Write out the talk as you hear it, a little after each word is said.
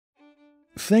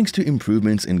Thanks to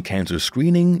improvements in cancer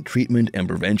screening, treatment, and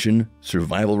prevention,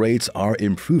 survival rates are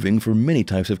improving for many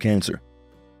types of cancer.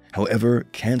 However,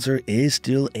 cancer is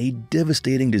still a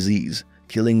devastating disease,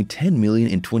 killing 10 million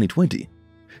in 2020,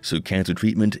 so cancer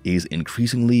treatment is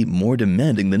increasingly more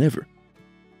demanding than ever.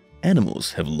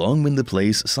 Animals have long been the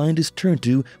place scientists turn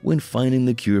to when finding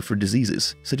the cure for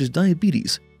diseases such as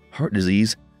diabetes, heart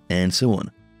disease, and so on.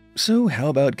 So how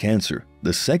about cancer,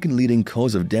 the second leading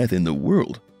cause of death in the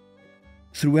world?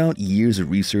 Throughout years of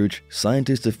research,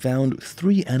 scientists have found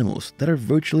 3 animals that are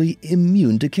virtually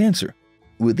immune to cancer.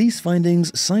 With these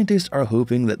findings, scientists are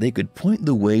hoping that they could point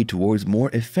the way towards more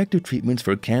effective treatments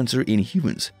for cancer in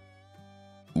humans.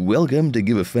 Welcome to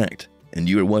Give a Fact, and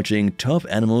you are watching Top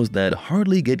Animals That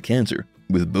Hardly Get Cancer,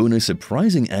 with bonus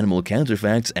surprising animal cancer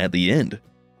facts at the end.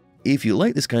 If you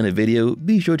like this kind of video,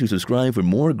 be sure to subscribe for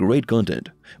more great content,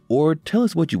 or tell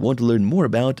us what you want to learn more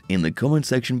about in the comment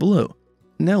section below.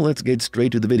 Now let's get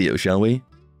straight to the video, shall we?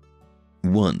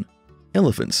 1.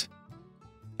 Elephants.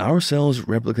 Our cells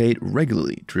replicate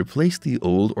regularly to replace the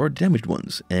old or damaged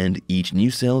ones, and each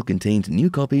new cell contains new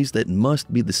copies that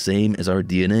must be the same as our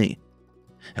DNA.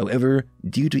 However,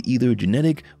 due to either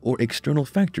genetic or external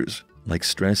factors, like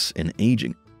stress and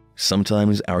aging,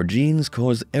 sometimes our genes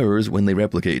cause errors when they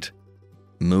replicate.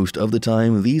 Most of the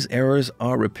time, these errors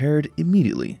are repaired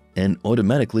immediately and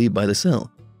automatically by the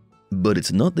cell. But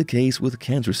it's not the case with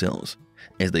cancer cells,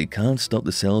 as they can't stop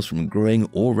the cells from growing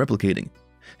or replicating.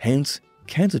 Hence,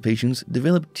 cancer patients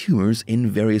develop tumors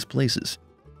in various places.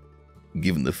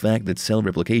 Given the fact that cell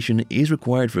replication is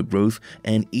required for growth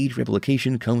and each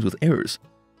replication comes with errors,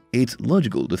 it's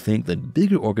logical to think that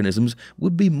bigger organisms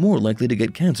would be more likely to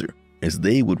get cancer, as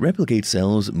they would replicate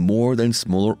cells more than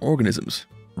smaller organisms,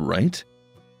 right?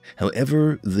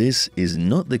 However, this is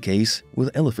not the case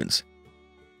with elephants.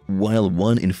 While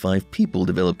 1 in 5 people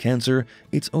develop cancer,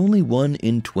 it's only 1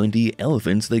 in 20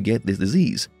 elephants that get this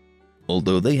disease,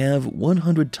 although they have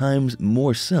 100 times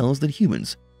more cells than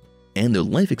humans, and their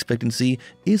life expectancy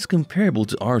is comparable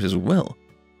to ours as well.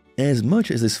 As much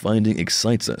as this finding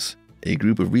excites us, a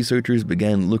group of researchers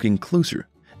began looking closer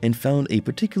and found a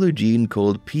particular gene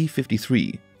called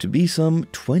p53 to be some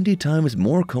 20 times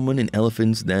more common in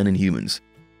elephants than in humans.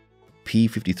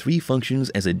 p53 functions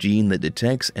as a gene that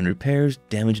detects and repairs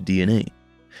damaged DNA,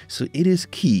 so it is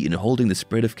key in halting the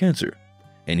spread of cancer,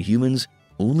 and humans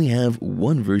only have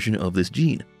 1 version of this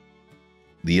gene.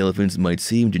 The elephants might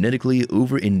seem genetically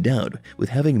over-endowed with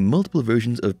having multiple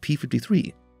versions of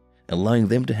p53, allowing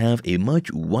them to have a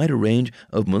much wider range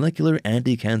of molecular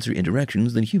anti-cancer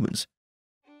interactions than humans.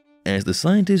 As the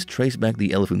scientists traced back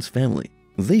the elephant's family,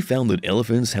 they found that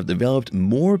elephants have developed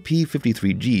more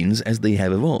p53 genes as they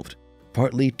have evolved,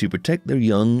 partly to protect their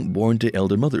young born to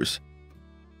elder mothers.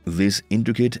 This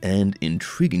intricate and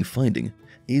intriguing finding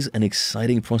is an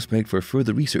exciting prospect for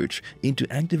further research into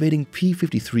activating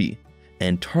p53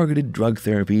 and targeted drug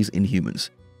therapies in humans.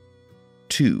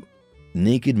 2.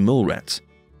 Naked mole rats.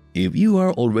 If you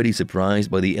are already surprised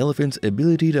by the elephant's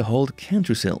ability to halt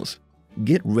cancer cells,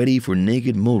 get ready for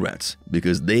naked mole rats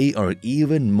because they are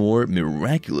even more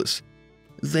miraculous.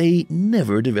 They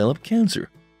never develop cancer.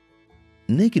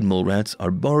 Naked mole rats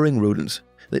are burrowing rodents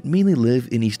that mainly live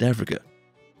in East Africa.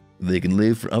 They can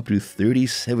live for up to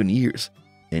 37 years,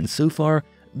 and so far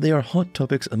they are hot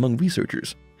topics among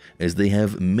researchers, as they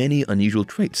have many unusual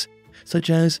traits, such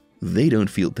as they don't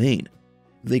feel pain,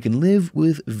 they can live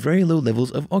with very low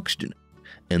levels of oxygen,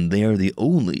 and they are the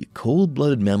only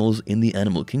cold-blooded mammals in the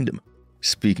animal kingdom.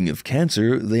 Speaking of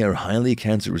cancer, they are highly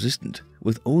cancer-resistant,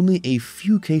 with only a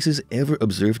few cases ever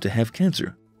observed to have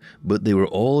cancer, but they were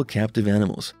all captive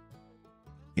animals.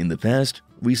 In the past,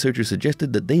 researchers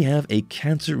suggested that they have a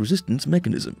cancer resistance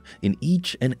mechanism in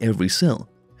each and every cell,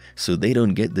 so they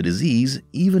don't get the disease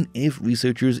even if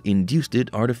researchers induced it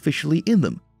artificially in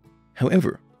them.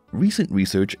 However, recent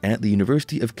research at the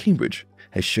University of Cambridge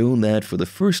has shown that for the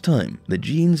first time, the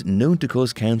genes known to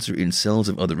cause cancer in cells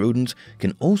of other rodents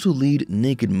can also lead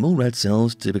naked mole rat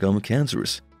cells to become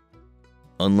cancerous.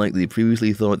 Unlike the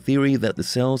previously thought theory that the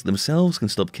cells themselves can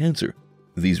stop cancer,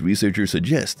 these researchers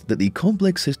suggest that the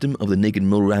complex system of the naked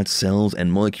mole rat cells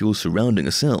and molecules surrounding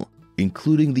a cell,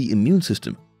 including the immune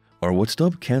system, are what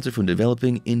stop cancer from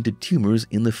developing into tumors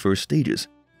in the first stages.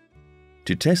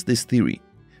 To test this theory,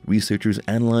 researchers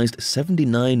analyzed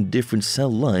 79 different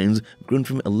cell lines grown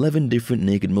from 11 different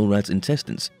naked mole rats'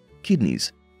 intestines,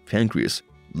 kidneys, pancreas,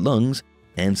 lungs,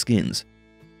 and skins.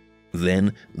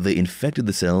 Then, they infected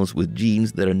the cells with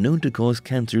genes that are known to cause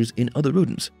cancers in other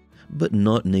rodents, but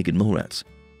not naked mole rats.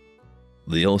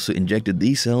 They also injected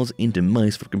these cells into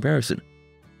mice for comparison.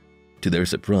 To their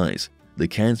surprise, the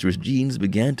cancerous genes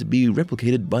began to be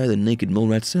replicated by the naked mole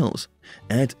rat cells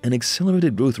at an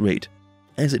accelerated growth rate,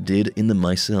 as it did in the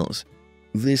mice cells.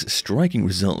 This striking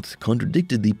result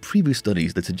contradicted the previous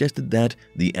studies that suggested that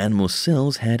the animal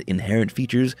cells had inherent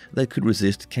features that could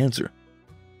resist cancer.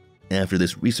 After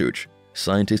this research,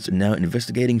 scientists are now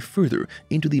investigating further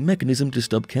into the mechanism to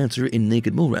stop cancer in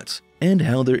naked mole rats and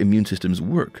how their immune systems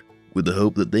work, with the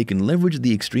hope that they can leverage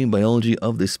the extreme biology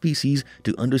of this species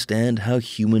to understand how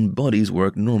human bodies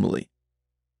work normally.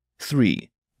 3.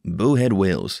 Bowhead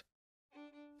whales.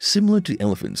 Similar to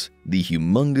elephants, the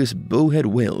humongous bowhead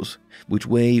whales, which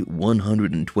weigh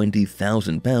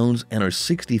 120,000 pounds and are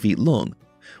 60 feet long,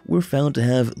 were found to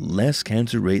have less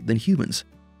cancer rate than humans.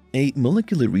 A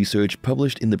molecular research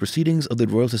published in the Proceedings of the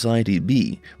Royal Society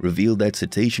B revealed that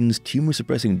cetaceans'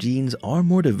 tumor-suppressing genes are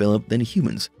more developed than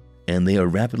humans, and they are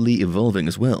rapidly evolving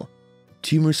as well.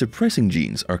 Tumor-suppressing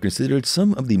genes are considered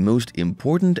some of the most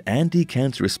important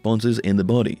anti-cancer responses in the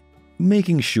body,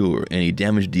 making sure any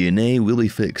damaged DNA will be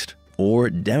fixed, or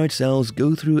damaged cells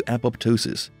go through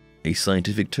apoptosis, a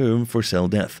scientific term for cell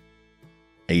death.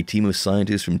 A team of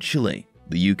scientists from Chile,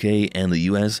 the UK, and the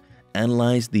US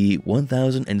analyzed the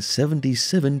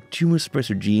 1,077 tumor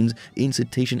suppressor genes in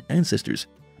cetacean ancestors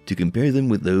to compare them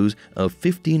with those of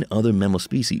 15 other mammal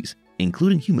species,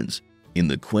 including humans, in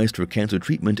the quest for cancer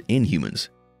treatment in humans.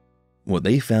 What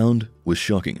they found was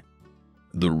shocking.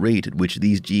 The rate at which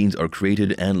these genes are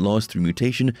created and lost through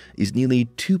mutation is nearly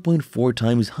 2.4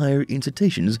 times higher in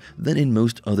cetaceans than in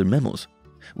most other mammals,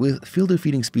 with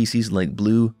filter-feeding species like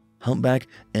blue, humpback,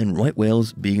 and right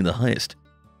whales being the highest.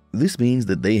 This means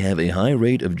that they have a high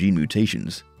rate of gene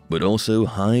mutations, but also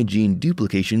high gene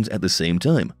duplications at the same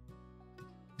time.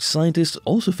 Scientists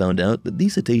also found out that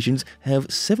these cetaceans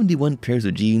have 71 pairs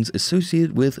of genes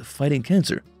associated with fighting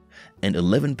cancer, and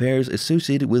 11 pairs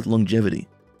associated with longevity.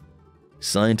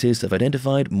 Scientists have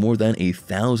identified more than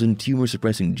 1,000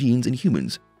 tumor-suppressing genes in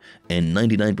humans, and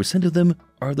 99% of them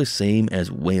are the same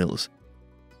as whales.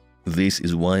 This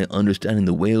is why understanding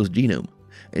the whale's genome,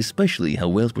 especially how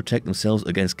whales protect themselves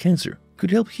against cancer, could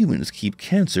help humans keep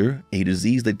cancer, a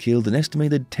disease that killed an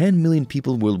estimated 10 million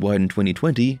people worldwide in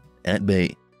 2020, at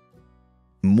bay.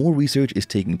 More research is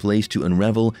taking place to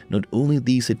unravel not only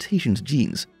the cetaceans'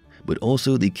 genes, but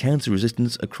also the cancer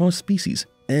resistance across species,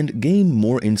 and gain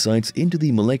more insights into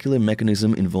the molecular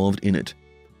mechanism involved in it.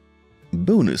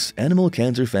 Bonus animal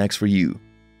cancer facts for you.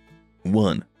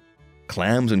 1.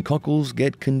 Clams and cockles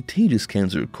get contagious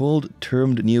cancer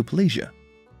termed neoplasia.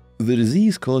 The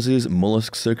disease causes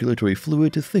mollusk circulatory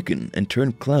fluid to thicken and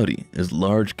turn cloudy as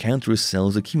large cancerous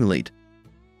cells accumulate.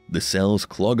 The cells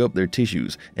clog up their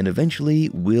tissues and eventually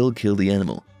will kill the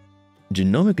animal.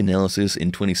 Genomic analysis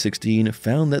in 2016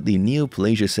 found that the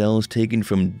neoplasia cells taken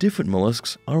from different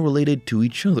mollusks are related to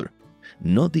each other,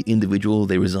 not the individual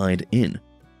they reside in.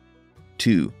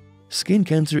 2. Skin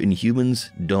cancer in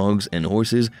humans, dogs, and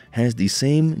horses has the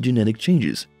same genetic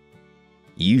changes.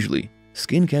 Usually,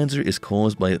 skin cancer is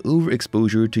caused by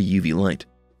overexposure to UV light,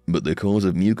 but the cause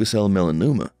of mucosal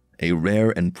melanoma, a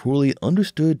rare and poorly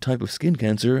understood type of skin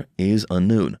cancer, is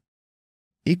unknown.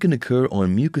 It can occur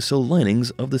on mucosal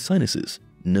linings of the sinuses,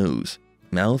 nose,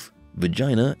 mouth,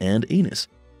 vagina, and anus.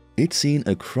 It's seen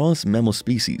across mammal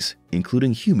species,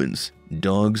 including humans,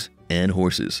 dogs, and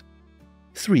horses.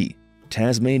 3.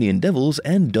 Tasmanian devils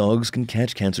and dogs can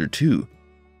catch cancer too.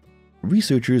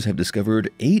 Researchers have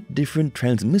discovered 8 different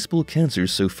transmissible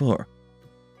cancers so far.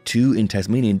 2 in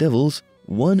Tasmanian devils,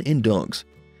 1 in dogs,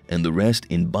 and the rest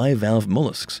in bivalve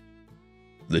mollusks.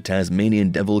 The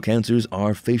Tasmanian devil cancers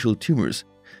are facial tumors,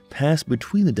 pass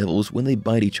between the devils when they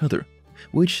bite each other,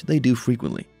 which they do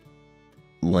frequently.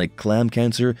 Like clam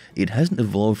cancer, it hasn't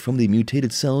evolved from the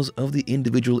mutated cells of the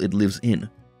individual it lives in.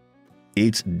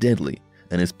 It's deadly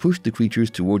and has pushed the creatures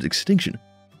towards extinction,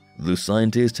 though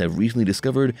scientists have recently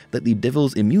discovered that the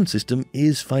devil's immune system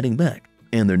is fighting back,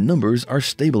 and their numbers are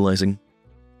stabilizing.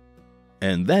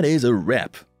 And that is a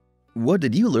wrap. What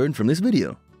did you learn from this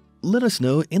video? Let us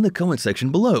know in the comment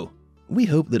section below. We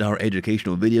hope that our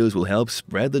educational videos will help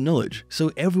spread the knowledge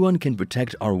so everyone can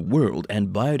protect our world and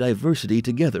biodiversity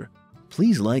together.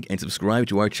 Please like and subscribe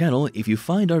to our channel if you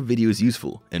find our videos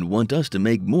useful and want us to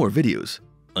make more videos.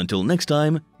 Until next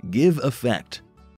time, give a fact.